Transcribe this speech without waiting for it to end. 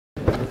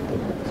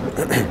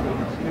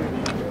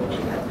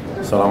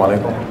Assalamu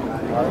alaikum.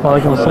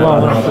 وعليكم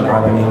السلام ورحمة الله.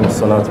 العالمين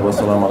والصلاة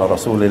والسلام على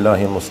رسول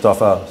الله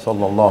المصطفى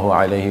صلى الله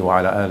عليه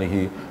وعلى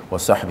آله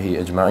وصحبه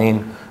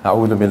أجمعين.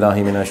 أعوذ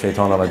بالله من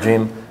الشيطان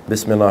الرجيم.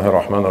 بسم الله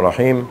الرحمن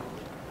الرحيم.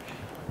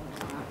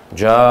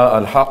 جاء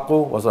الحق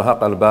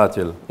وزهق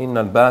الباطل إن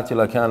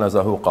الباطل كان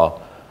زهوقا.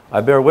 I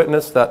bear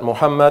witness that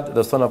Muhammad,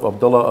 the son of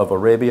Abdullah of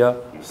Arabia,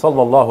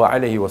 sallallahu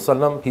alayhi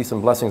wasallam, peace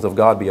and blessings of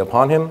God be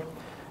upon him,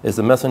 is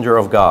the messenger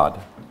of God,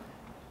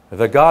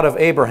 the God of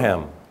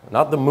Abraham,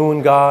 not the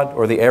moon god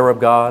or the Arab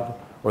god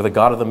or the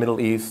God of the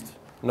Middle East.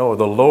 No,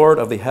 the Lord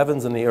of the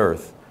heavens and the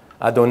earth.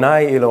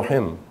 Adonai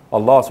Elohim,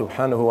 Allah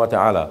subhanahu wa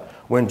ta'ala.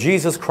 When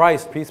Jesus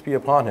Christ, peace be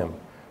upon him,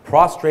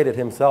 prostrated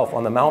himself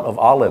on the Mount of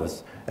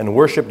Olives and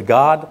worshipped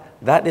God,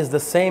 that is the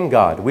same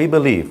God, we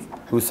believe,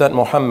 who sent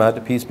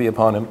Muhammad, peace be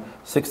upon him,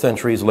 6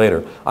 centuries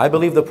later. I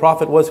believe the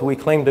Prophet was who he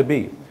claimed to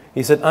be.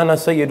 He said, Ana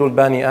Sayyidul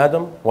Bani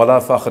Adam wala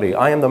fakhri.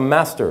 I am the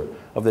master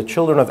of the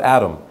children of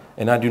Adam,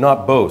 and I do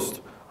not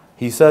boast.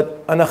 He said,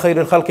 Ana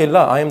khairul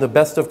khalqillah. I am the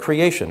best of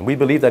creation. We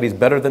believe that he's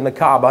better than the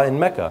Kaaba in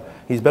Mecca.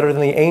 He's better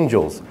than the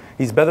angels.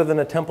 He's better than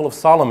the Temple of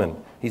Solomon.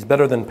 He's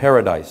better than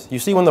paradise. You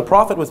see, when the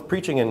Prophet was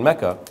preaching in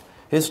Mecca,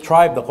 his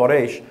tribe, the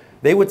Quraysh,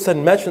 they would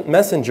send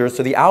messengers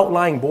to the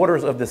outlying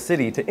borders of the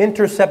city to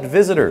intercept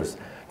visitors,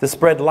 to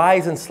spread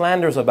lies and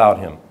slanders about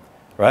him,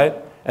 right?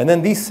 And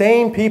then these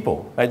same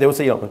people, right, they would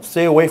say,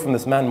 stay away from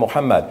this man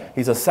Muhammad.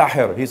 He's a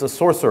sahir, he's a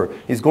sorcerer,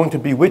 he's going to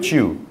bewitch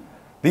you.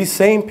 These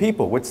same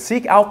people would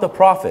seek out the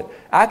Prophet,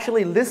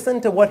 actually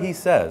listen to what he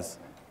says,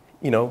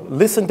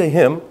 listen to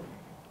him,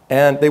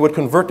 and they would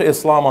convert to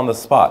Islam on the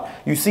spot.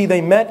 You see,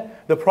 they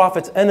met the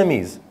Prophet's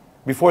enemies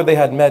before they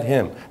had met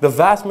him. The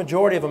vast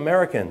majority of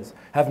Americans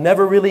have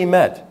never really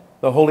met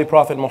the Holy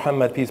Prophet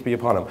Muhammad, peace be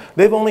upon him.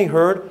 They've only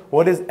heard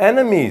what his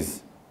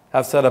enemies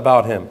have said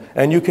about him.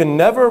 And you can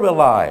never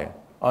rely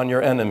on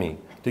your enemy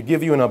to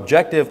give you an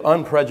objective,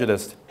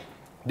 unprejudiced,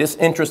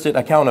 disinterested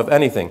account of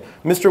anything.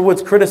 Mr.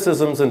 Wood's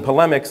criticisms and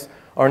polemics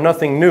are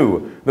nothing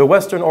new. The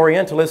Western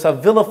Orientalists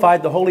have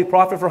vilified the Holy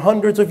Prophet for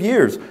hundreds of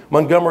years.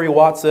 Montgomery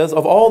Watt says,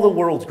 of all the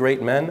world's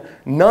great men,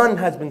 none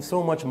has been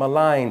so much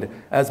maligned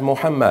as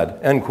Muhammad,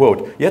 end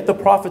quote. Yet the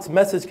Prophet's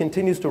message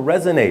continues to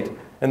resonate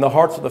in the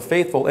hearts of the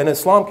faithful, and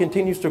Islam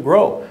continues to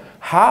grow.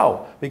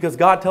 How? Because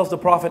God tells the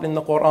Prophet in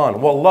the Quran,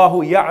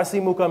 Wallahu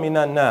ya'asimuka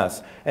minan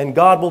nas, and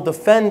God will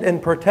defend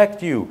and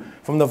protect you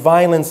from the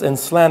violence and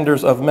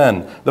slanders of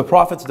men. The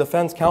Prophet's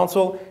defense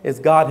counsel is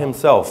God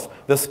himself.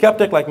 The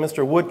skeptic like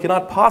Mr. Wood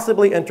cannot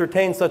possibly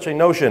entertain such a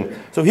notion.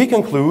 So he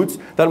concludes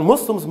that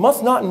Muslims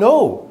must not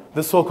know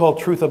the so-called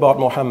truth about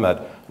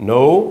Muhammad.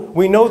 No,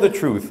 we know the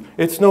truth.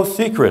 It's no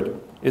secret.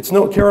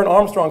 Karen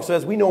Armstrong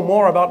says we know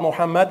more about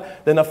Muhammad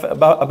than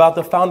about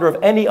the founder of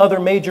any other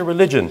major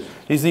religion.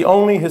 He's the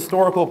only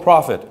historical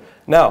prophet.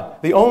 Now,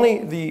 the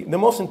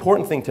most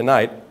important thing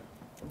tonight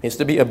is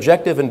to be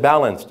objective and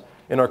balanced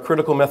in our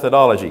critical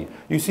methodology.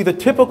 You see, the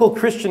typical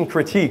Christian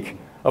critique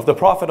of the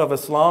Prophet of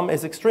Islam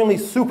is extremely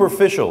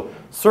superficial,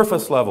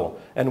 surface level,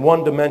 and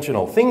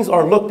one-dimensional. Things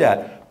are looked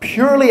at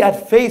purely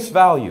at face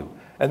value,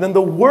 and then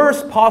the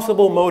worst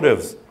possible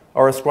motives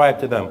are ascribed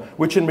to them,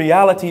 which in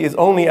reality is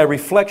only a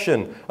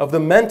reflection of the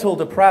mental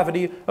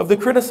depravity of the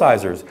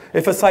criticizers.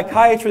 If a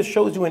psychiatrist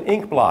shows you an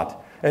ink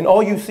blot and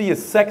all you see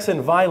is sex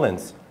and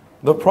violence,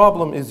 the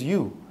problem is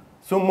you.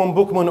 Summun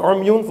bukmun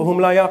umyun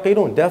fahum la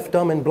yaqilun. Deaf,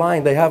 dumb, and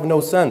blind, they have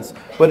no sense.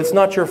 But it's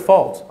not your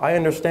fault. I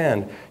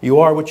understand. You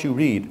are what you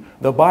read.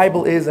 The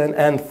Bible is an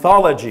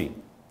anthology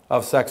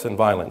of sex and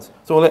violence.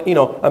 So,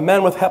 a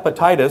man with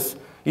hepatitis,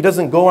 he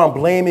doesn't go around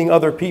blaming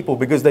other people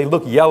because they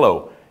look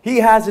yellow. He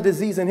has a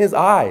disease in his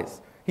eyes.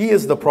 He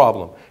is the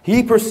problem.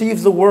 He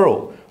perceives the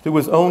world through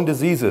his own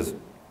diseases.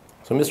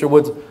 So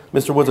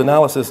Mr. Wood's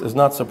analysis is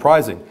not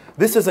surprising.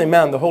 This is a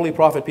man, the Holy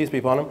Prophet, peace be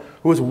upon him,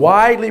 who is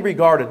widely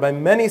regarded by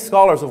many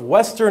scholars of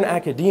Western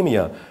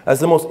academia as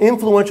the most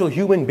influential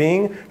human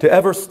being to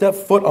ever step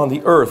foot on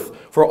the earth.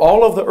 For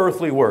all of the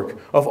earthly work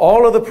of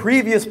all of the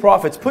previous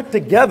prophets put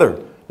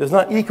together does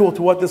not equal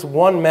to what this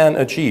one man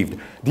achieved.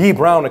 D.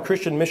 Brown, a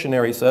Christian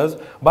missionary,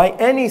 says, by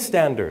any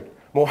standard,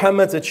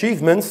 Muhammad's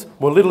achievements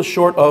were little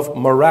short of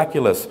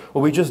miraculous.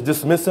 Will we just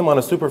dismiss him on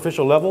a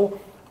superficial level?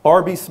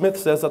 R.B. Smith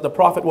says that the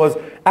Prophet was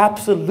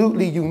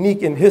absolutely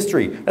unique in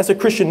history. That's a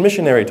Christian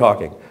missionary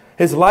talking.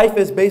 His life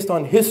is based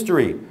on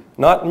history,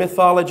 not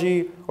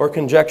mythology or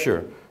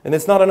conjecture. And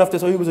it's not enough to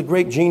say he was a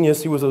great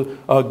genius, he was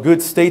a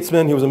good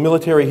statesman, he was a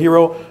military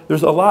hero.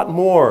 There's a lot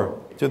more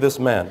to this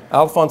man.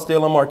 Alphonse de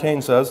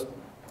Lamartine says,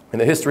 in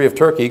the history of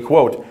Turkey,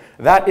 quote,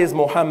 that is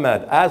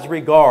Muhammad as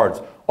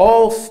regards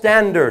all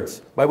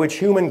standards by which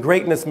human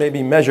greatness may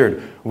be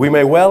measured. We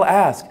may well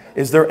ask,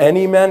 is there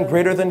any man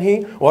greater than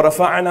he?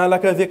 وَرَفَعْنَا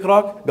لَكَ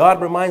ذِكْرَكَ. God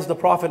reminds the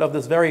Prophet of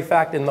this very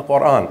fact in the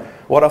Quran.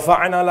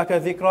 وَرَفَعْنَا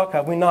لَكَ ذِكْرَكَ.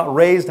 Have we not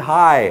raised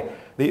high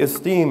the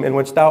esteem in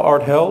which thou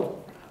art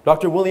held?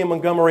 Dr. William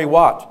Montgomery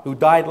Watt, who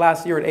died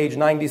last year at age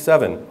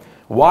 97,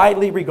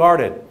 widely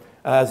regarded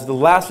as the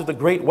last of the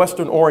great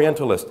Western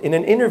Orientalists, in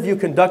an interview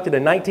conducted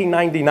in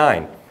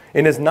 1999,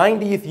 in his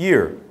 90th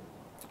year,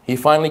 he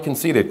finally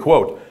conceded,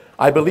 quote,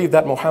 I believe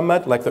that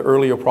Muhammad, like the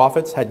earlier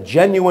prophets, had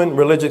genuine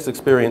religious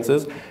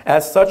experiences.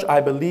 As such, I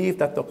believe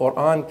that the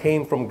Quran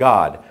came from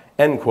God."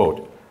 End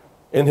quote.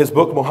 In his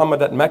book,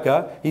 Muhammad at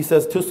Mecca, he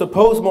says, "To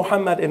suppose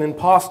Muhammad an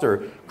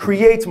impostor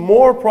creates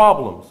more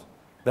problems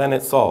than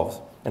it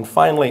solves." And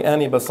finally,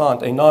 Annie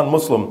Besant, a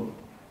non-Muslim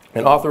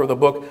and author of the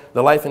book,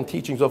 The Life and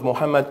Teachings of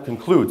Muhammad,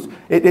 concludes,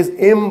 "It is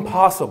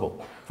impossible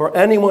for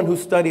anyone who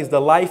studies the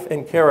life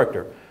and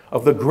character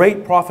of the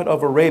great prophet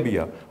of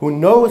Arabia, who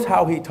knows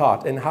how he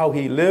taught and how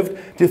he lived,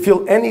 to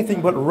feel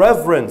anything but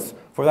reverence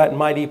for that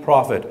mighty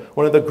prophet,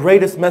 one of the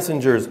greatest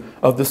messengers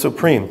of the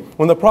Supreme."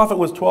 When the prophet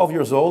was 12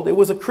 years old, it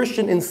was a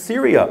Christian in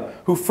Syria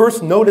who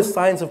first noticed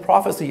signs of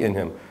prophecy in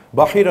him,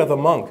 Bahira the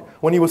monk.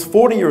 When he was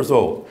 40 years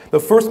old, the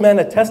first man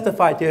to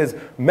testify to his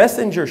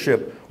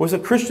messengership was a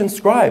Christian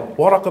scribe,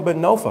 Waraq bin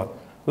Nawfal.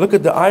 Look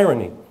at the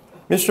irony.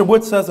 Mr.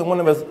 Wood says in one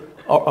of his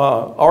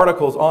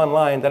articles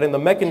online that in the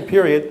Meccan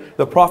period,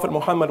 the Prophet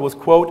Muhammad was,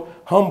 quote,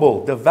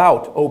 "humble,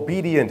 devout,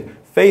 obedient,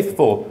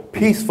 faithful,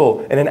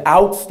 peaceful, and an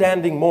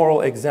outstanding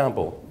moral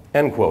example,"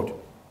 end quote.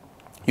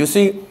 You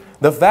see,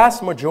 the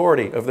vast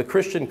majority of the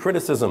Christian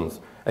criticisms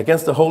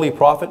against the Holy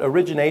Prophet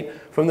originate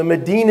from the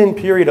Medinan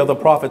period of the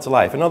Prophet's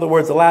life. In other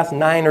words, the last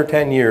 9 or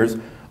 10 years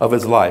of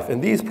his life.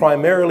 And these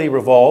primarily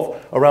revolve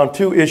around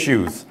 2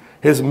 issues: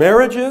 his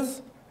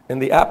marriages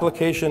and the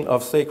application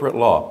of sacred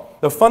law.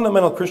 The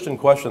fundamental Christian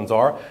questions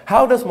are,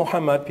 how does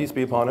Muhammad, peace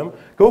be upon him,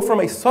 go from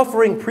a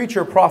suffering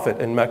preacher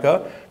prophet in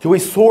Mecca to a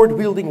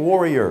sword-wielding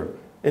warrior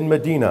in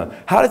Medina?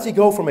 How does he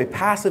go from a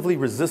passively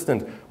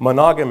resistant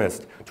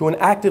monogamist to an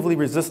actively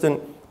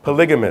resistant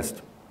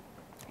polygamist?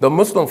 The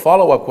Muslim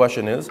follow-up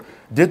question is,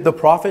 did the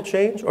prophet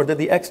change or did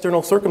the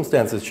external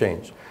circumstances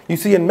change? You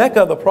see, in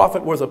Mecca, the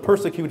prophet was a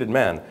persecuted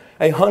man,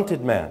 a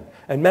hunted man,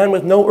 a man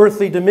with no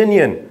earthly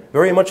dominion,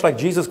 very much like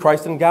Jesus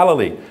Christ in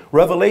Galilee.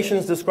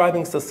 Revelations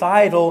describing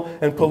societal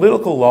and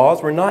political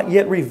laws were not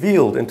yet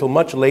revealed until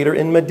much later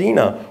in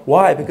Medina.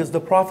 Why? Because the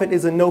prophet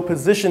is in no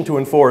position to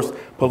enforce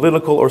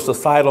political or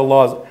societal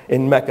laws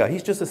in Mecca.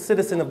 He's just a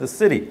citizen of the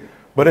city.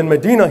 But in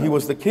Medina, he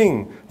was the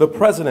king, the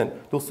president,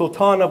 the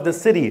sultan of the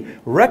city,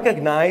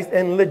 recognized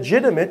and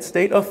legitimate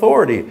state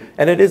authority.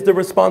 And it is the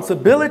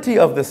responsibility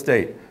of the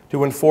state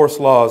to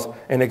enforce laws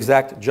and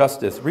exact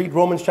justice. Read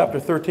Romans chapter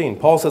 13.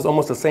 Paul says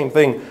almost the same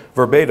thing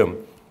verbatim.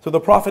 So the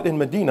prophet in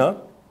Medina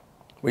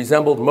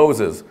resembled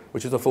Moses,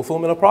 which is a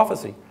fulfillment of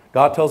prophecy.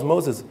 God tells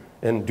Moses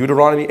in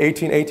Deuteronomy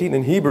 18:18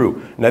 in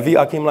Hebrew,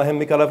 "Navi akim lahem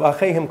mikarav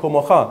achehim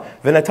komocha,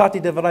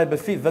 v'natati devarai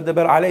befiv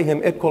v'deber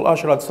aleihim et kol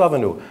asher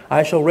tzavanu."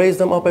 I shall raise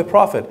them up a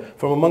prophet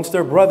from amongst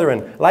their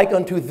brethren, like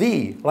unto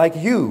thee, like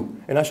you,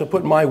 and I shall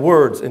put my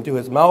words into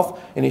his mouth,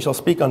 and he shall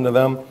speak unto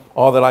them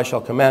all that I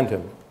shall command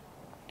him.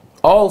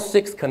 All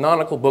 6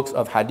 canonical books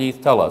of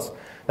hadith tell us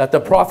that the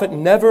prophet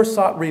never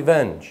sought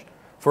revenge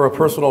for a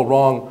personal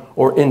wrong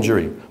or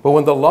injury. But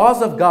when the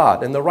laws of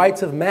God and the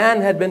rights of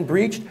man had been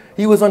breached,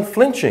 he was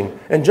unflinching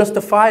and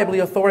justifiably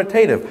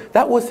authoritative.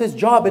 That was his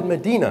job in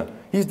Medina.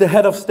 He's the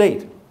head of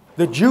state.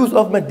 The Jews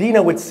of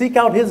Medina would seek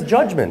out his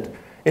judgment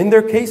in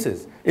their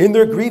cases, in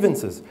their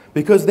grievances,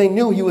 because they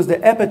knew he was the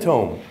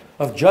epitome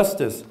of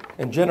justice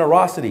and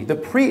generosity. The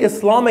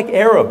pre-Islamic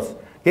Arabs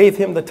gave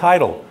him the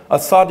title,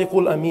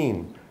 As-Sadiqul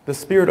Amin, the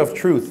spirit of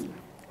truth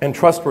and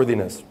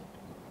trustworthiness.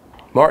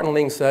 Martin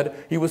Ling said,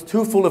 he was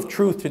too full of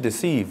truth to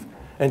deceive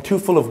and too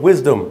full of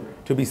wisdom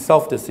to be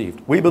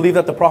self-deceived. We believe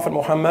that the Prophet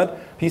Muhammad,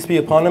 peace be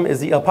upon him,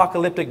 is the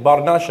apocalyptic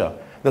Barnasha,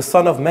 the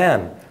Son of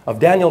Man of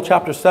Daniel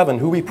chapter 7,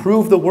 who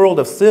reproved the world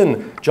of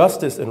sin,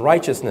 justice, and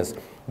righteousness.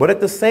 But at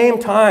the same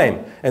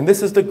time, and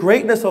this is the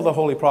greatness of the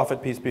Holy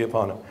Prophet, peace be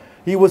upon him,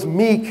 he was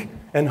meek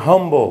and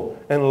humble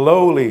and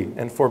lowly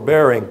and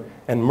forbearing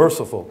and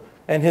merciful.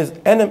 And his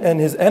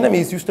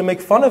enemies used to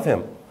make fun of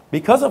him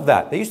because of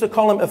that. They used to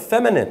call him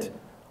effeminate.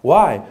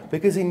 Why?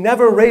 Because he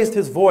never raised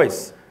his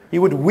voice. He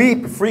would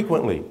weep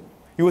frequently.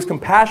 He was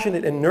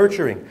compassionate and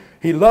nurturing.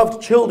 He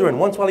loved children.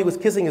 Once while he was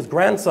kissing his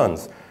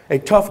grandsons, a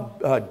tough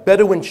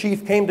Bedouin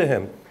chief came to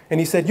him and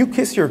he said, you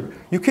kiss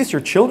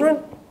your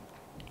children?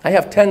 I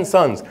have 10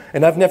 sons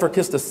and I've never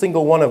kissed a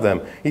single one of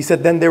them. He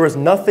said, then there is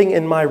nothing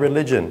in my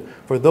religion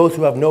for those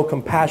who have no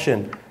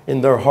compassion in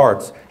their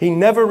hearts. He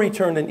never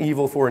returned an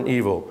evil for an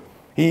evil.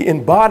 He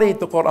embodied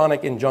the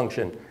Quranic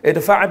injunction,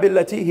 idfa'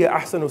 billati hiya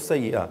ahsanu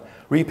sayyi'ah,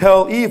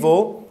 repel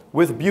evil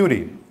with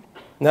beauty.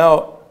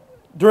 Now,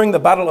 during the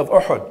Battle of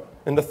Uhud,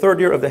 in the 3rd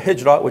year of the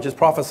Hijrah, which is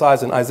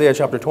prophesied in Isaiah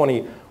chapter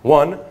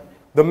 21,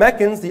 the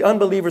Meccans, the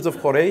unbelievers of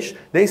Quraysh,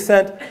 they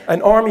sent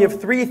an army of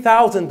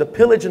 3,000 to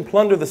pillage and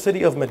plunder the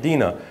city of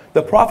Medina.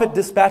 The Prophet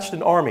dispatched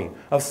an army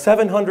of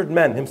 700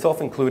 men, himself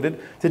included,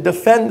 to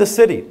defend the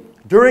city.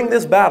 During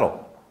this battle,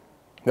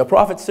 the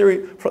Prophet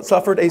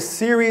suffered a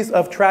series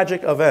of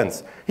tragic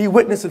events. He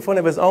witnessed in front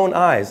of his own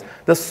eyes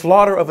the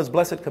slaughter of his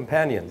blessed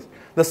companions,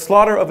 the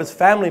slaughter of his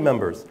family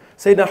members.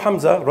 Sayyidina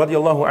Hamza,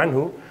 radiallahu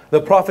anhu, the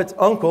Prophet's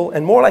uncle,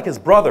 and more like his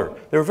brother,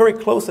 they were very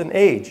close in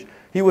age.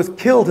 He was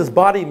killed, his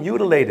body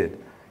mutilated,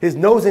 his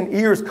nose and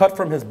ears cut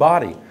from his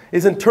body,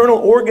 his internal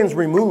organs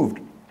removed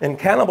and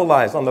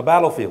cannibalized on the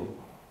battlefield.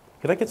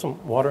 Could I get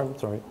some water? I'm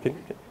sorry.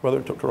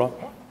 Brother Turah?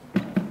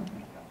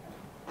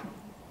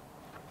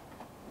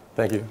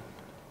 Thank you.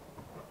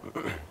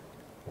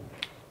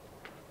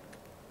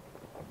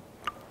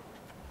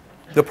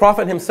 The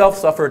Prophet himself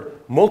suffered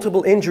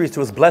multiple injuries to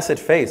his blessed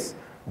face.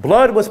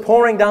 Blood was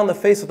pouring down the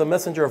face of the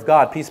Messenger of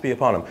God, peace be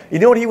upon him. You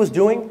know what he was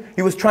doing?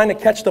 He was trying to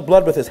catch the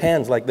blood with his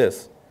hands like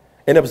this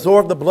and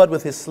absorb the blood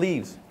with his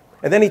sleeves.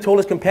 And then he told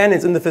his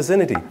companions in the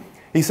vicinity,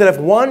 he said, if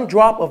one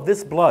drop of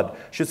this blood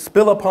should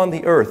spill upon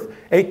the earth,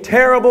 a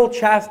terrible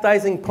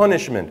chastising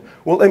punishment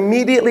will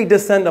immediately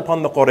descend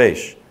upon the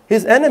Quraysh,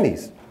 his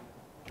enemies.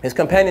 His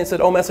companion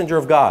said, O Messenger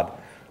of God,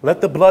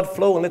 let the blood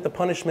flow and let the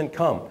punishment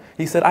come.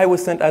 He said, I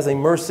was sent as a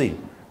mercy,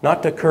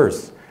 not to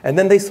curse. And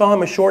then they saw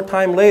him a short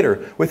time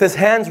later with his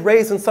hands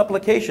raised in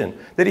supplication.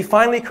 Did he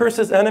finally curse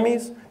his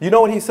enemies? You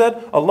know what he said?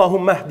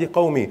 Allahumma ahdi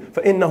qawmi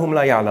fa innahum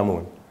la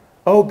ya'lamun.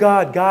 Oh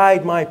God,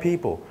 guide my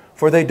people,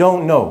 for they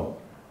don't know.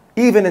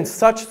 Even in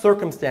such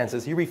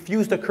circumstances, he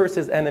refused to curse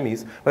his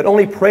enemies, but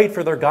only prayed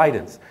for their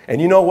guidance.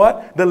 And you know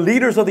what? The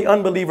leaders of the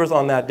unbelievers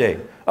on that day,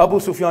 Abu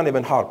Sufyan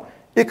ibn Harb,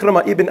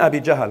 Ikramah ibn Abi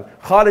Jahl,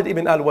 Khalid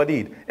ibn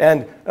al-Walid,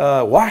 and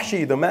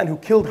Wahshi, the man who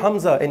killed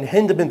Hamza, and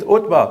Hind bint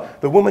Utbah,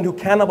 the woman who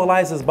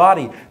cannibalized his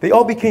body, they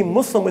all became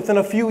Muslim within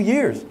a few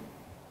years.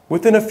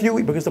 Within a few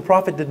weeks, because the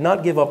Prophet did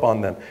not give up on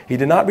them. He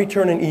did not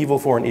return an evil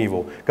for an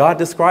evil. God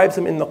describes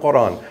him in the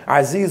Quran.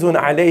 Azizun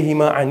alayhi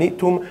ma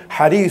anittum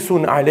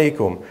harisun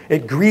alaykum.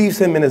 It grieves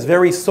him in his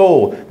very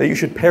soul that you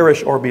should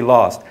perish or be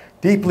lost.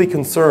 Deeply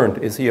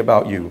concerned is he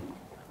about you.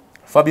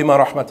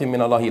 فَبِمَا رَحْمَةٍ مِّنَ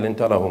اللَّهِ لِنْتَ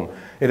لَهُمْ.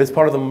 It is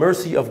part of the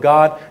mercy of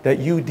God that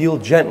you deal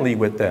gently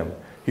with them.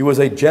 He was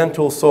a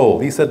gentle soul.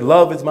 He said,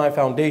 love is my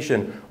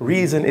foundation,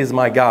 reason is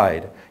my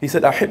guide. He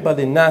said, أَحِبَّ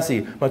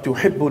لِلنَّاسِ مَا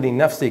تُحِبُّ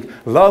لِنَفْسِكَ.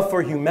 Love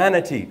for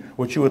humanity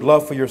what you would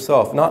love for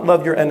yourself. Not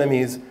love your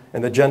enemies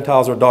and the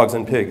Gentiles or dogs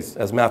and pigs,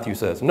 as Matthew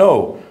says.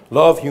 No,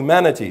 love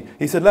humanity.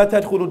 He said, لَا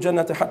تَدْخُلُوا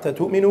الْجَنَّةَ حَتَّى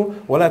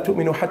تُؤْمِنُوا وَلَا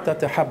تُؤْمِنُوا حَتَّى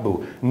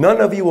تَحَبُّوا.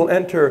 None of you will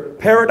enter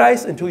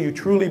paradise until you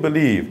truly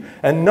believe.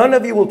 And none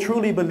of you will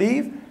truly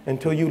believe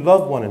until you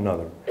love one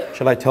another.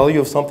 Shall I tell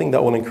you of something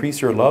that will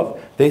increase your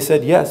love? They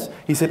said yes.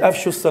 He said,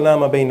 أَفْشُوا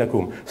السَّلَامَ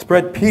بَيْنَكُمْ.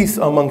 Spread peace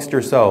amongst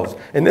yourselves.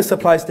 And this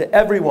applies to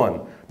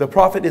everyone. The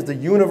Prophet is the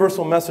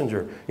universal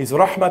messenger. He's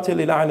rahmatil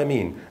lil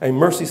alameen, a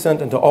mercy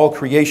sent unto all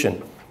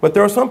creation. But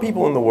there are some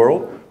people in the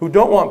world who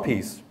don't want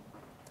peace.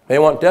 They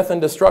want death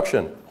and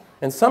destruction.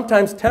 And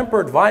sometimes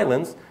tempered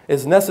violence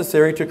is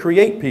necessary to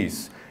create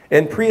peace.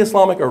 In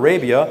pre-Islamic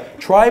Arabia,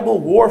 tribal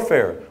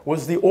warfare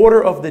was the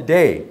order of the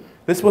day.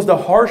 This was the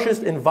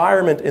harshest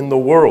environment in the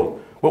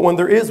world. But when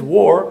there is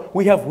war,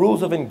 we have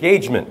rules of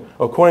engagement.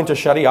 According to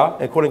Sharia,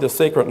 according to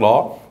sacred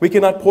law, we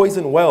cannot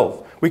poison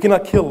wells. We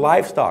cannot kill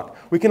livestock.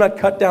 We cannot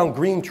cut down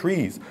green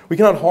trees. We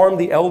cannot harm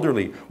the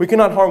elderly. We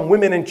cannot harm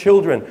women and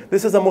children.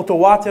 This is a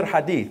mutawatir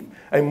hadith,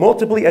 a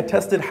multiply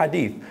attested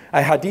hadith,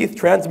 a hadith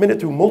transmitted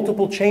through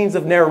multiple chains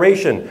of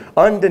narration,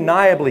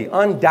 undeniably,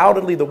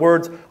 undoubtedly the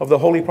words of the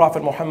Holy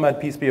Prophet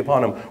Muhammad, peace be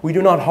upon him. We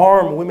do not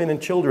harm women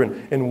and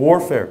children in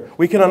warfare.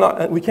 We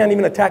can't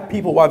even attack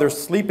people while they're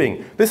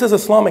sleeping. This is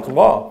Islamic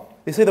law.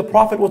 They say the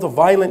Prophet was a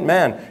violent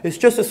man. It's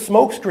just a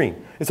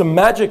smokescreen. It's a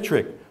magic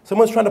trick.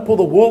 Someone's trying to pull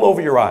the wool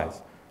over your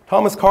eyes.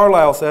 Thomas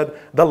Carlyle said,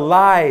 the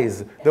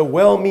lies, the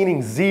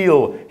well-meaning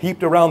zeal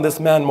heaped around this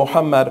man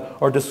Muhammad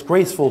are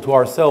disgraceful to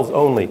ourselves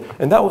only.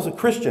 And that was a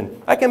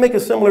Christian. I can make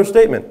a similar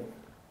statement.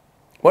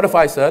 What if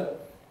I said,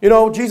 you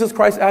know, Jesus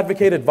Christ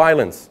advocated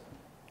violence?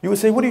 You would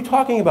say, what are you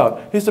talking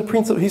about? He's the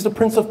Prince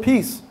of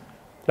Peace.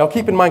 Now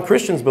keep in mind,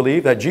 Christians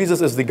believe that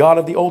Jesus is the God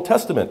of the Old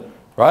Testament,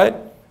 right?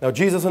 Now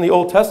Jesus in the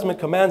Old Testament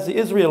commands the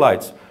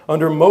Israelites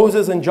under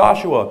Moses and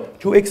Joshua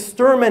to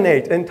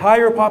exterminate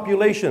entire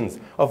populations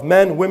of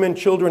men, women,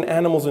 children,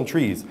 animals, and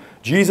trees.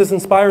 Jesus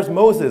inspires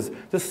Moses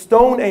to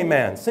stone a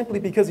man simply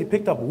because he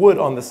picked up wood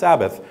on the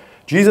Sabbath.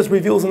 Jesus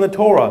reveals in the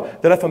Torah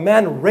that if a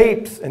man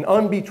rapes an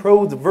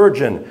unbetrothed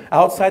virgin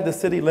outside the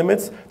city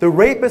limits, the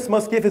rapist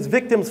must give his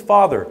victim's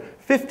father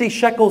 50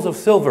 shekels of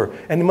silver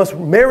and must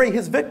marry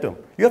his victim.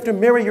 You have to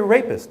marry your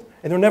rapist,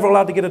 and they're never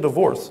allowed to get a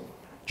divorce.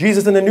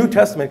 Jesus in the New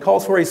Testament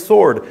calls for a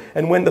sword,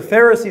 and when the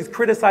Pharisees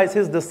criticize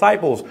his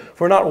disciples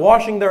for not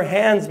washing their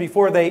hands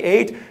before they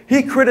ate,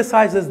 he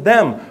criticizes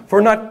them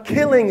for not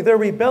killing their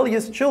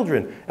rebellious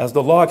children, as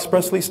the law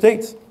expressly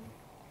states.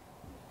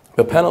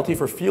 The penalty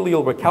for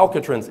filial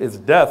recalcitrance is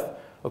death,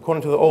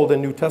 according to the Old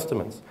and New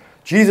Testaments.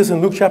 Jesus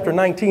in Luke chapter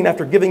 19,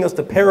 after giving us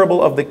the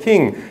parable of the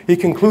king, he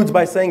concludes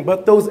by saying,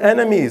 but those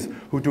enemies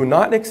who do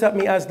not accept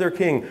me as their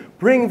king,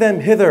 bring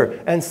them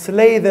hither and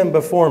slay them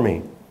before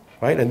me.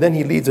 Right? And then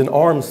he leads an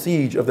armed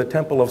siege of the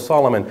Temple of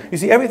Solomon. You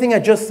see, everything I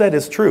just said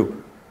is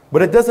true.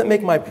 But it doesn't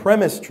make my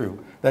premise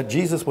true that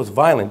Jesus was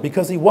violent,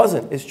 because he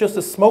wasn't. It's just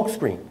a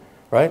smokescreen.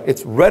 Right?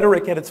 It's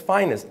rhetoric at its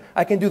finest.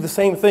 I can do the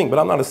same thing, but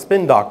I'm not a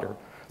spin doctor.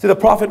 See, the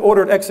Prophet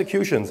ordered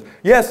executions.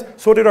 Yes,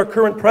 so did our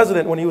current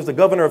president when he was the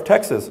governor of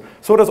Texas.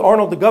 So does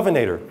Arnold the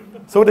Governor.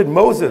 So did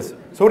Moses.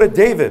 So did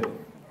David.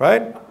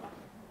 Right?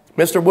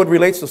 Mr. Wood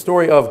relates the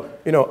story of,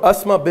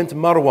 Asma bint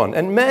Marwan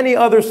and many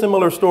other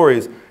similar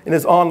stories in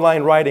his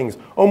online writings.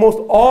 Almost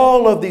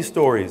all of these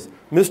stories,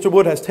 Mr.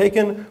 Wood has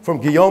taken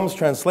from Guillaume's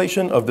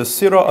translation of the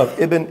Sirah of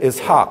Ibn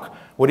Ishaq.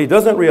 What he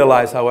doesn't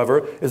realize,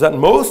 however, is that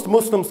most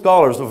Muslim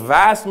scholars, the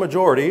vast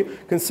majority,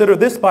 consider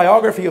this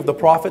biography of the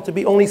Prophet to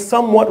be only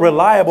somewhat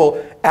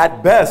reliable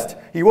at best.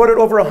 He wrote it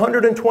over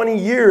 120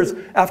 years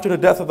after the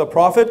death of the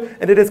Prophet,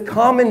 and it is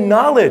common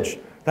knowledge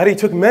that he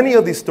took many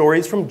of these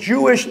stories from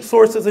Jewish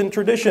sources and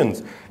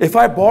traditions. If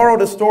I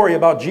borrowed a story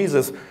about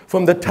Jesus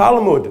from the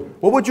Talmud,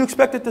 what would you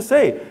expect it to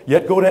say?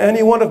 Yet go to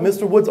any one of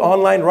Mr. Wood's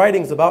online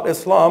writings about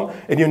Islam,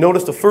 and you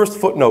notice the first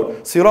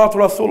footnote, Sirat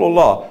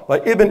Rasulullah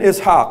by Ibn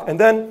Ishaq, and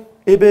then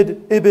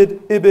Ibid,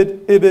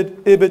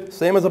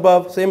 same as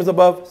above, same as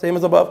above, same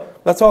as above.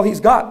 That's all he's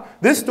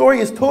got. This story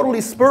is totally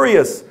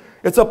spurious.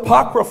 It's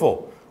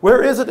apocryphal.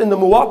 Where is it in the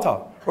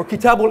Muwatta or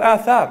Kitab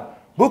al-Athar?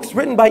 Books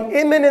written by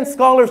eminent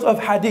scholars of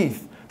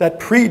hadith that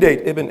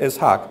predate Ibn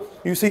Ishaq.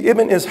 You see,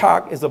 Ibn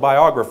Ishaq is a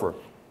biographer.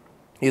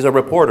 He's a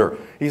reporter.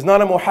 He's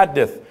not a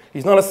muhaddith.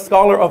 He's not a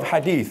scholar of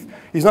hadith.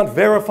 He's not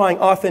verifying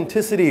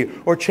authenticity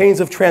or chains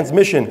of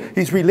transmission.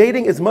 He's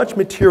relating as much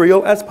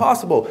material as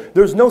possible.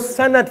 There's no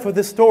sanad for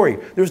this story.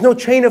 There's no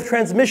chain of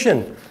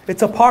transmission.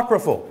 It's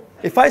apocryphal.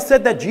 If I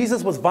said that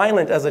Jesus was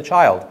violent as a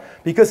child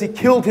because he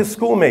killed his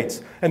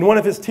schoolmates and one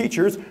of his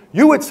teachers,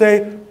 you would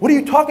say, what are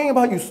you talking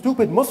about, you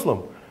stupid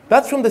Muslim?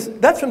 That's from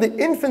the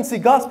infancy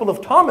gospel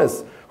of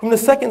Thomas from the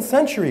 2nd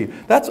century.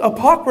 That's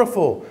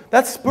apocryphal.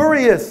 That's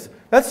spurious.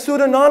 That's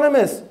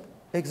pseudonymous.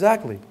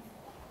 Exactly.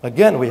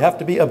 Again, we have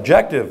to be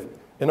objective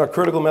in our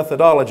critical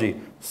methodology.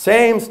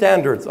 Same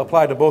standards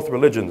apply to both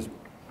religions.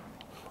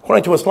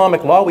 According to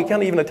Islamic law, we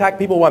can't even attack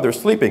people while they're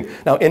sleeping.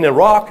 Now, in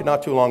Iraq,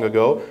 not too long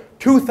ago,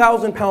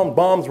 2,000-pound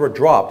bombs were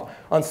dropped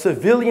on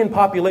civilian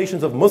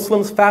populations of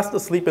Muslims fast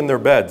asleep in their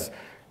beds.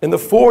 In the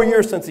 4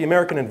 years since the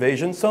American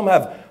invasion, some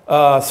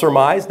have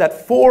surmised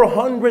that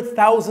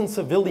 400,000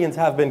 civilians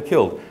have been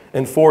killed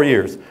in 4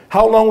 years.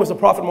 How long was the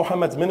Prophet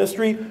Muhammad's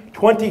ministry?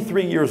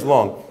 23 years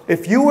long.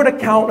 If you were to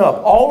count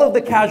up all of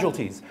the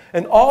casualties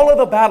and all of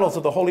the battles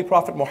of the Holy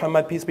Prophet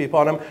Muhammad, peace be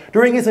upon him,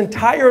 during his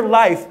entire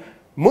life,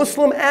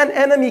 Muslim and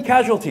enemy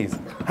casualties,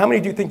 how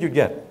many do you think you'd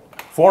get?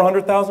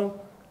 400,000?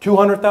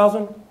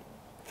 200,000?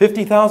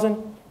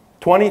 50,000?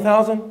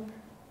 20,000?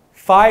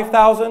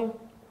 5,000?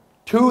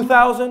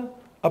 2,000?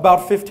 About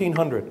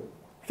 1,500.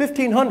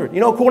 1,500.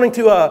 According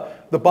to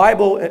the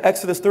Bible, in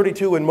Exodus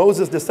 32, when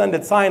Moses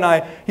descended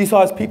Sinai, he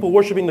saw his people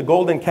worshiping the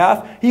golden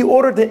calf. He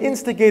ordered the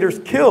instigators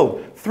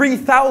killed.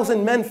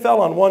 3,000 men fell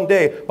on one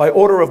day by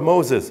order of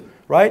Moses.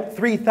 Right?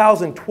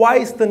 3,000,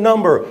 twice the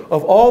number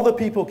of all the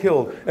people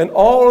killed and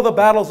all of the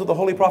battles of the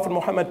Holy Prophet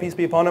Muhammad, peace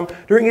be upon him,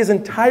 during his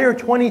entire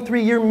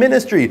 23-year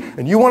ministry.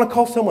 And you want to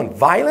call someone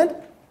violent?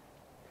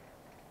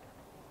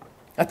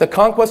 At the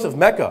conquest of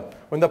Mecca,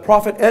 when the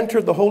Prophet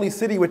entered the holy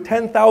city with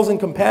 10,000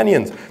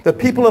 companions, the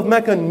people of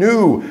Mecca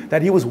knew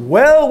that he was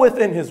well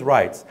within his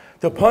rights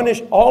to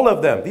punish all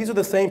of them. These are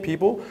the same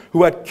people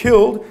who had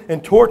killed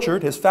and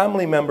tortured his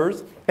family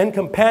members and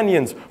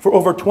companions for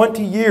over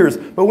 20 years.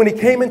 But when he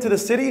came into the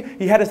city,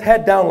 he had his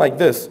head down like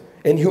this,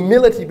 in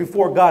humility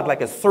before God,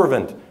 like a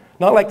servant.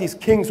 Not like these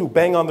kings who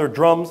bang on their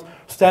drums,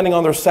 standing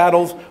on their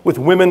saddles with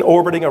women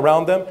orbiting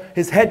around them.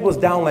 His head was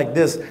down like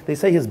this. They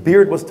say his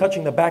beard was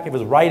touching the back of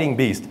his riding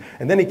beast.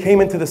 And then he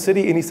came into the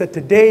city and he said,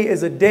 today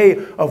is a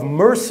day of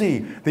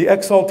mercy, the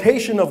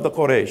exaltation of the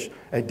Quraysh,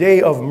 a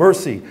day of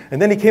mercy.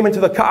 And then he came into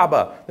the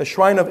Kaaba, the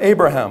shrine of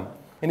Abraham.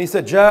 And he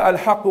said, Ja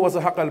al-haqq wa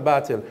zahaq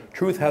al-batil.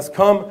 Truth has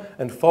come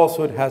and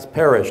falsehood has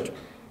perished.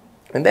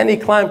 And then he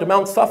climbed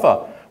Mount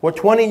Safa, where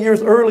 20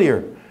 years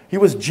earlier, he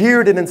was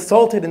jeered and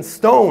insulted and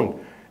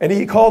stoned. And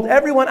he called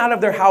everyone out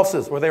of their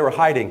houses where they were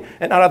hiding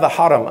and out of the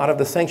haram, out of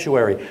the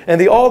sanctuary. And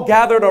they all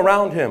gathered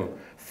around him,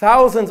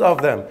 thousands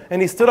of them.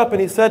 And he stood up and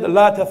he said,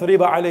 La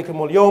tathriba alaykum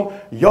al-yawm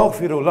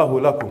yaghfiru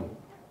lahu lakum.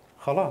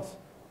 Khalas.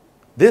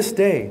 This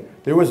day,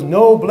 there was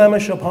no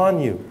blemish upon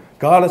you.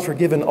 God has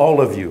forgiven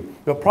all of you.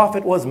 The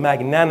Prophet was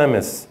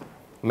magnanimous.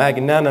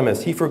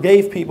 Magnanimous. He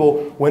forgave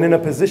people when in a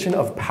position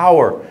of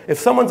power. If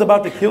someone's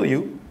about to kill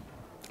you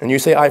and you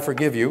say, I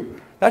forgive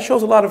you, that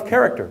shows a lot of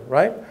character,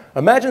 right?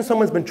 Imagine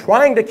someone's been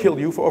trying to kill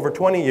you for over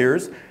 20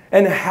 years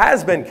and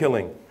has been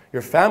killing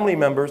your family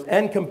members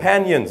and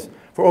companions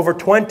for over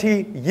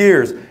 20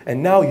 years.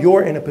 And now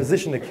you're in a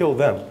position to kill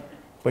them,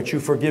 but you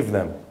forgive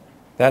them.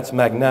 That's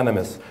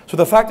magnanimous. So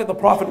the fact that the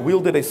Prophet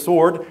wielded a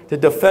sword to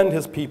defend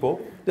his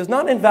people does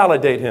not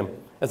invalidate him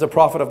as a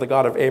prophet of the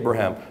God of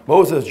Abraham.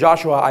 Moses,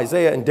 Joshua,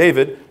 Isaiah, and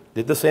David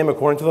did the same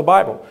according to the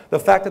Bible. The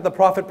fact that the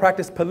Prophet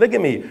practiced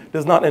polygamy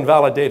does not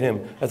invalidate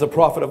him as a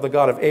prophet of the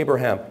God of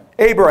Abraham.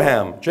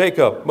 Abraham,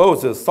 Jacob,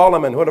 Moses,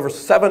 Solomon, whatever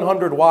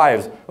 700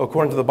 wives,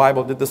 according to the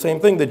Bible, did the same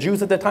thing. The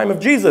Jews at the time of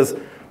Jesus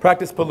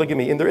practiced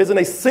polygamy. And there isn't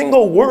a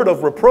single word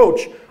of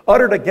reproach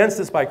uttered against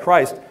this by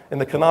Christ in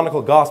the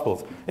canonical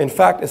Gospels. In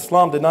fact,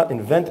 Islam did not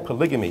invent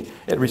polygamy.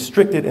 It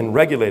restricted and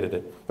regulated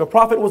it. The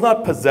Prophet was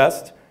not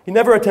possessed. He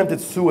never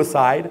attempted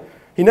suicide.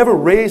 He never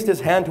raised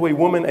his hand to a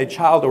woman, a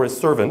child, or a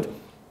servant.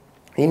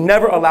 He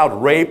never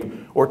allowed rape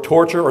or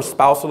torture or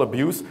spousal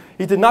abuse.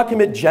 He did not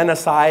commit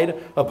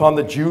genocide upon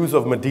the Jews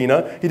of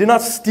Medina. He did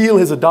not steal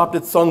his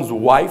adopted son's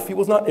wife. He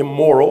was not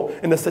immoral.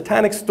 And the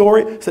satanic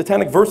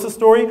verses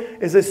story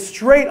is a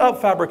straight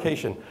up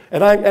fabrication.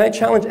 And I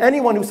challenge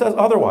anyone who says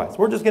otherwise.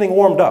 We're just getting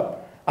warmed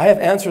up. I have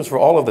answers for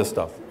all of this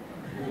stuff.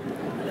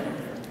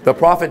 The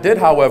Prophet did,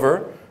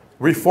 however,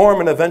 reform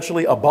and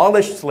eventually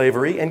abolished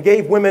slavery and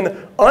gave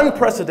women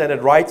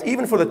unprecedented rights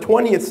even for the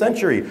 20th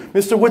century.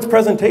 Mr. Wood's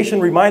presentation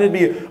reminded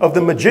me of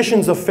the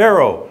magicians of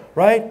Pharaoh,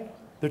 right?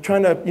 They're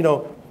trying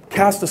to,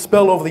 cast a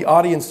spell over the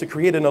audience to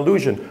create an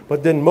illusion.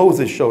 But then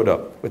Moses showed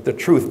up with the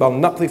truth. Remember,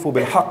 the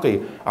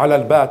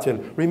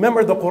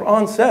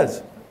Quran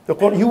says,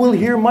 you will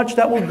hear much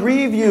that will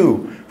grieve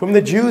you from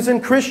the Jews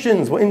and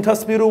Christians.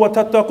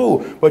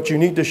 But you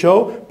need to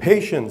show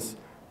patience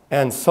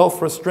and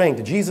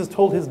self-restraint. Jesus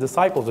told his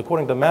disciples,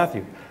 according to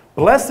Matthew,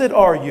 blessed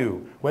are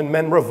you when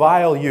men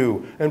revile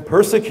you and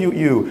persecute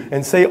you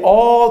and say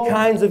all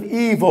kinds of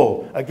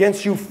evil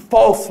against you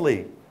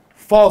falsely.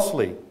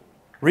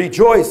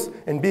 Rejoice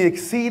and be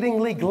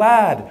exceedingly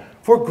glad,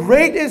 for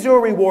great is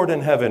your reward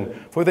in heaven,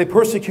 for they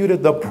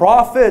persecuted the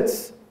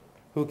prophets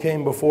who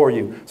came before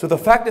you. So the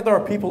fact that there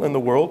are people in the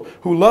world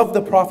who love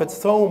the Prophet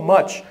so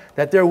much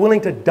that they're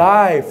willing to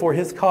die for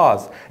his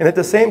cause. And at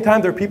the same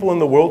time, there are people in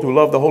the world who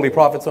love the Holy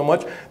Prophet so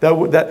much,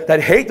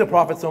 that hate the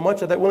Prophet so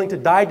much that they're willing to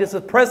die to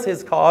suppress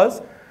his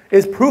cause,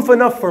 is proof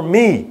enough for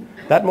me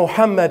that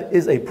Muhammad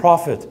is a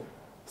prophet.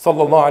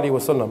 Sallallahu Alaihi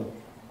Wasallam.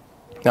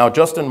 Now,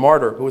 Justin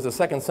Martyr, who was a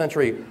 2nd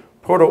century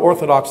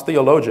proto-Orthodox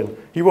theologian,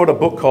 he wrote a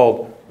book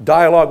called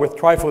Dialogue with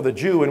Trypho the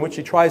Jew, in which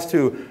he tries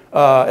to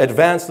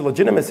advance the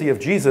legitimacy of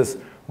Jesus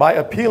by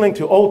appealing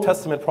to Old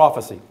Testament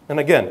prophecy. And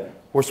again,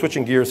 we're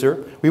switching gears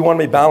here. We want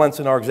to be balanced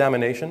in our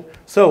examination.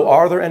 So,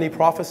 are there any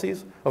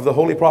prophecies of the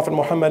Holy Prophet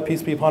Muhammad,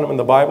 peace be upon him, in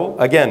the Bible?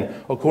 Again,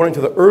 according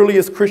to the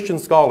earliest Christian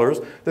scholars,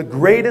 the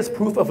greatest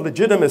proof of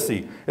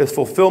legitimacy is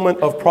fulfillment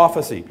of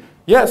prophecy.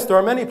 Yes, there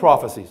are many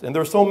prophecies, and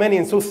there are so many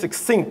and so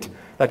succinct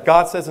that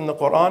God says in the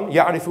Quran,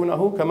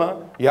 يَعْرِفُونَهُ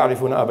كَمَا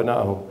يَعْرِفُونَ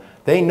أَبْنَاءَهُ.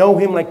 They know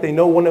him like they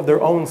know one of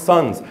their own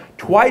sons.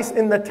 Twice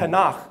in the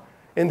Tanakh,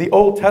 in the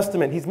Old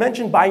Testament, he's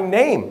mentioned by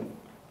name.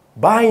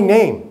 By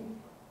name.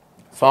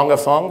 Song of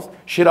Songs,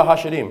 Shira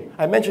HaShirim.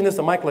 I mentioned this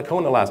to Mike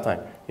Lacona last time.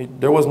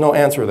 There was no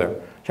answer there.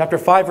 Chapter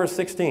 5, verse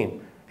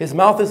 16. His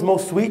mouth is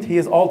most sweet, he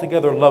is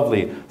altogether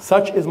lovely.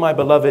 Such is my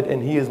beloved,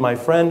 and he is my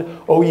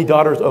friend, O ye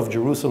daughters of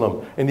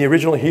Jerusalem. In the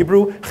original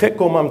Hebrew,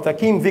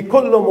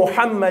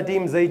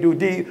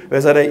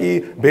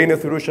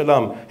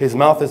 his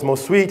mouth is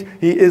most sweet,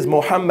 he is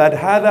Muhammad.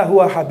 Hada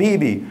huwa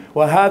habibi,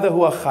 wa hada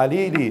huwa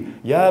khalili,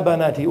 ya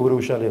banati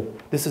Urushalim.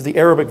 This is the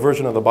Arabic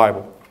version of the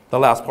Bible, the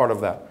last part of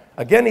that.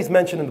 Again, he's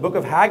mentioned in the book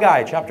of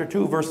Haggai, chapter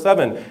 2, verse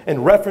 7,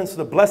 in reference to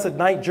the blessed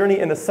night journey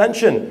and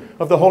ascension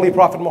of the Holy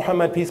Prophet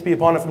Muhammad, peace be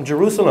upon him, from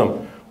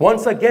Jerusalem.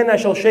 Once again I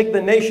shall shake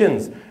the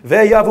nations.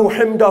 Ve'yavu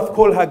himdath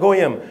kol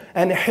hagoyim.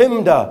 And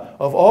himda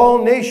of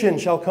all nations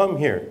shall come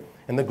here.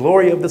 And the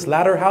glory of this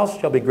latter house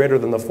shall be greater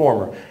than the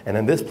former. And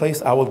in this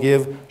place I will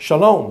give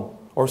shalom,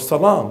 or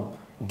salam,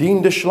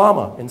 din de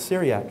shlama in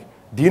Syriac,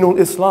 dinul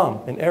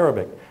Islam in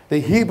Arabic. The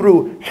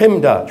Hebrew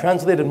himda,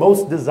 translated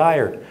most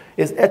desired,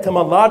 is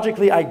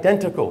etymologically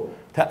identical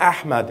to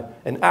Ahmad,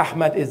 and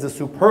Ahmad is the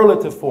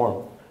superlative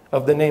form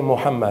of the name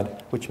Muhammad,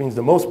 which means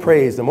the most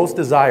praised, the most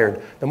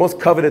desired, the most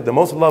coveted, the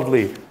most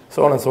lovely,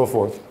 so on and so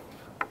forth.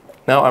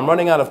 Now, I'm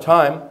running out of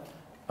time,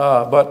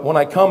 but when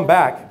I come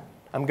back,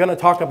 I'm going to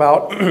talk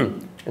about,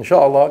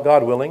 inshallah,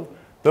 God willing,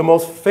 the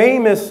most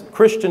famous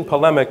Christian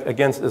polemic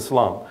against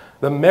Islam,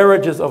 the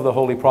marriages of the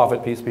Holy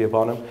Prophet, peace be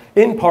upon him,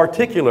 in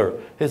particular,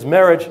 his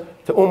marriage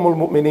to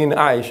Al-Mu'mineen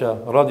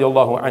Aisha,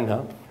 radiallahu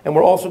anha. And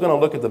we're also going to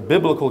look at the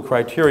biblical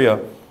criteria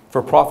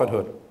for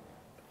prophethood.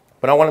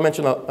 But I want to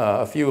mention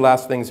a few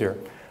last things here.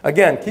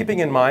 Again, keeping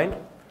in mind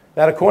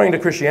that according to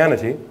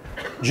Christianity,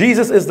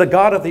 Jesus is the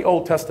God of the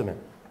Old Testament.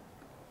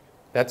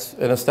 That's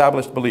an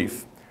established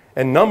belief.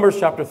 In Numbers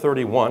chapter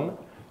 31,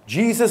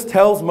 Jesus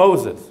tells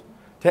Moses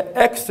to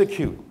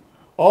execute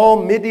all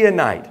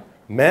Midianite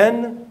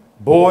men,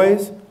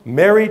 boys,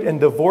 married and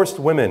divorced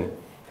women,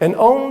 and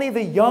only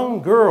the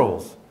young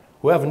girls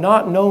who have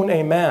not known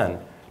a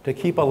man to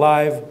keep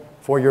alive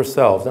for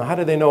yourselves. Now, how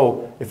do they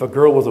know if a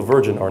girl was a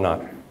virgin or not?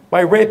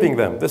 By raping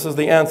them. This is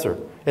the answer.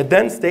 It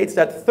then states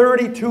that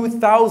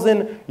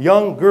 32,000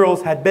 young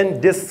girls had been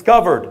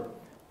discovered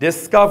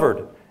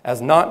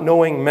as not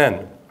knowing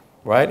men,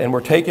 right? And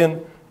were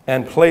taken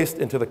and placed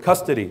into the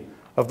custody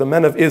of the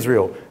men of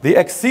Israel. The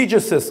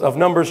exegesis of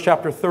Numbers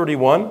chapter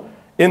 31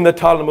 in the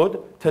Talmud,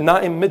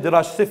 Tanaim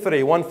Midrash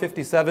Sifri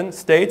 157,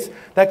 states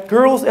that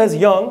girls as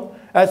young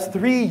as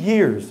 3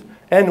 years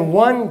and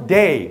 1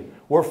 day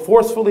were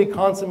forcefully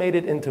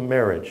consummated into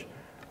marriage.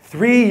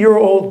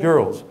 3-year-old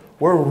girls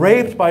were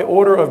raped by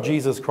order of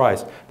Jesus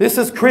Christ. This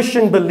is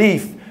Christian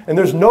belief, and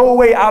there's no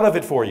way out of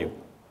it for you.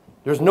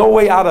 There's no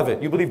way out of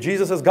it. You believe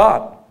Jesus is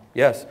God?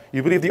 Yes.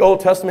 You believe the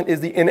Old Testament is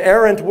the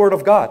inerrant word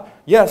of God?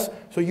 Yes.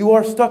 So you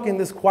are stuck in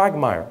this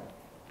quagmire,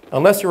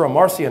 unless you're a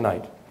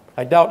Marcionite.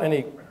 I doubt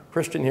any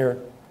Christian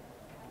here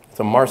It's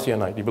a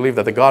Marcionite. You believe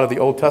that the God of the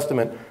Old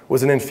Testament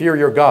was an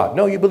inferior God.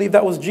 No, you believe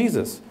that was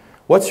Jesus.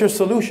 What's your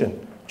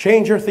solution?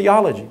 Change your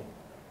theology.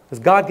 Does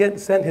God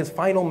sent his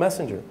final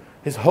messenger,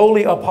 his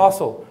holy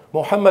apostle,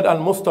 Muhammad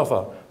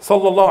al-Mustafa,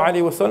 sallallahu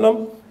alayhi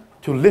wasallam,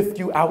 to lift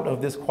you out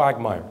of this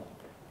quagmire.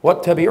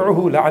 وَاتَّبِعُوهُ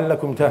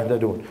لَعَلَّكُمْ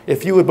تَهْتَدُونَ.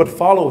 If you would but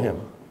follow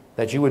him,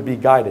 that you would be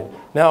guided.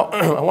 Now,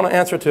 I want to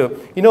answer to,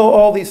 you know,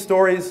 all these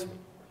stories,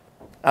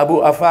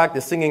 Abu Afak,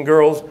 the singing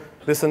girls,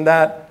 this and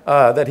that,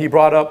 that he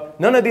brought up.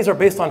 None of these are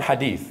based on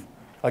hadith.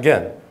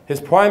 Again,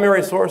 his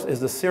primary source is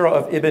the Sirah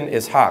of Ibn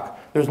Ishaq.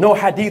 There's no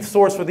hadith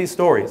source for these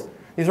stories.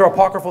 These are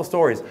apocryphal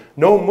stories.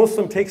 No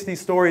Muslim takes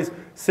these stories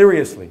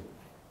seriously,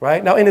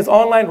 right? Now, in his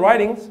online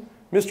writings,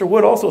 Mr.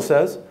 Wood also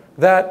says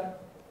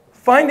that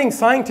finding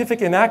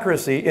scientific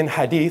inaccuracy in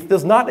hadith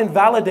does not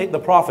invalidate the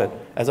Prophet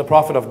as a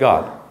prophet of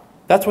God.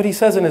 That's what he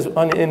says in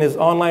his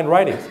online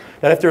writings,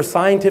 that if there are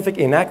scientific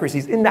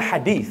inaccuracies in the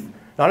hadith,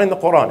 not in the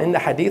Quran, in the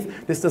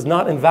hadith, this does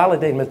not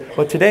invalidate him.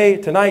 But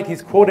tonight,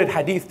 he's quoted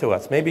hadith to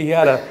us. Maybe he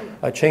had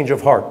a change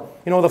of heart.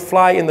 You know, the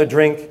fly in the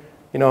drink,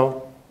 you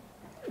know,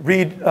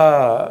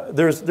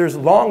 there's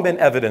long been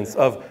evidence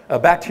of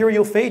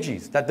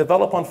bacteriophages that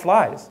develop on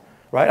flies,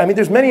 right? I mean,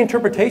 there's many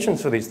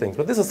interpretations for these things,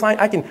 but this is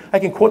I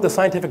can quote the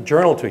scientific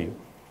journal to you,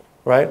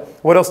 right?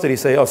 What else did he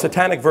say? Oh,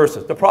 satanic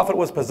verses. The prophet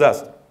was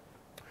possessed,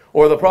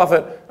 or the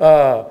prophet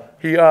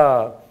he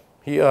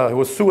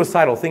was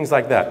suicidal. Things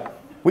like that.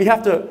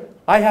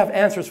 I have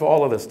answers for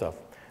all of this stuff.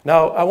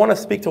 Now, I want to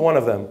speak to one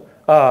of them,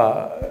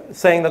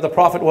 saying that the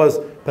prophet was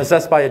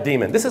possessed by a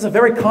demon. This is a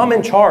very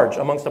common charge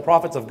amongst the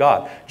prophets of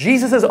God.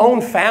 Jesus'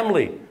 own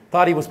family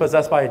thought he was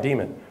possessed by a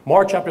demon.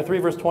 Mark chapter 3,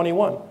 verse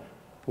 21.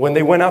 When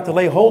they went out to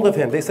lay hold of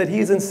him, they said, he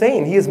is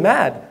insane, he is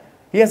mad.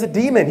 He has a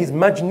demon, he's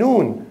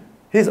majnoon.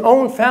 His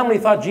own family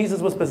thought Jesus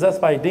was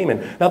possessed by a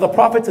demon. Now, the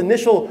prophet's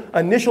initial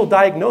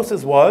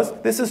diagnosis was,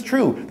 this is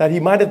true, that he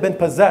might have been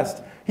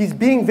possessed. He's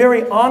being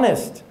very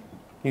honest.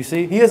 You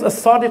see, he is a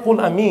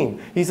sadiqul amin.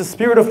 He's a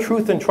spirit of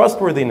truth and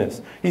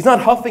trustworthiness. He's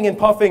not huffing and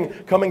puffing,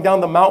 coming down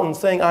the mountain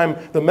saying, I'm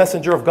the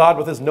messenger of God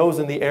with his nose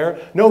in the air.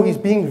 No, he's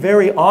being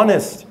very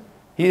honest.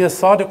 He is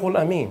sadiqul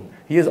amin.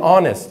 He is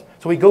honest.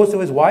 So he goes to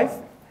his wife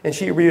and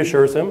she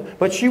reassures him,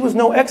 but she was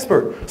no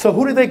expert. So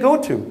who did they go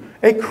to?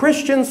 A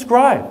Christian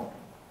scribe.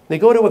 They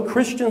go to a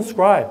Christian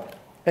scribe.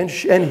 And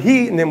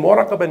he, named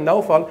Waraq bin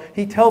Nawfal,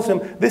 he tells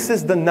him, this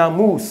is the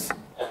Namus,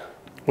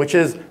 which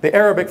is the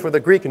Arabic for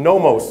the Greek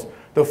nomos.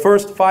 The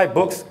first 5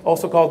 books,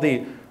 also called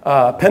the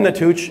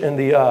Pentateuch in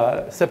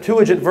the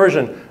Septuagint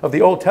version of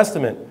the Old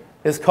Testament,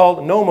 is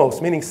called nomos,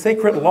 meaning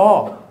sacred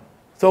law.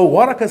 So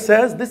Waraka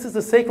says this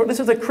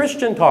is a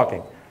Christian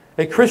talking,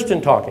 a Christian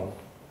talking.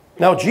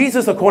 Now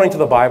Jesus, according to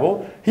the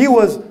Bible, he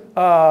was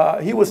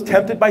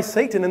tempted by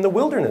Satan in the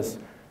wilderness,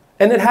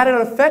 and it had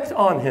an effect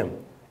on him.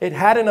 It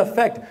had an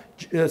effect.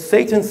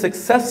 Satan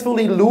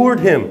successfully lured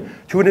him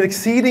to an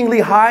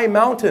exceedingly high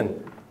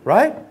mountain.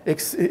 Right?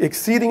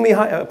 Exceedingly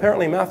high.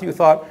 Apparently Matthew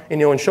thought,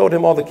 and showed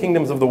him all the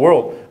kingdoms of the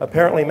world.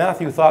 Apparently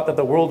Matthew thought that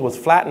the world was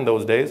flat in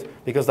those days,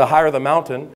 because the higher the mountain,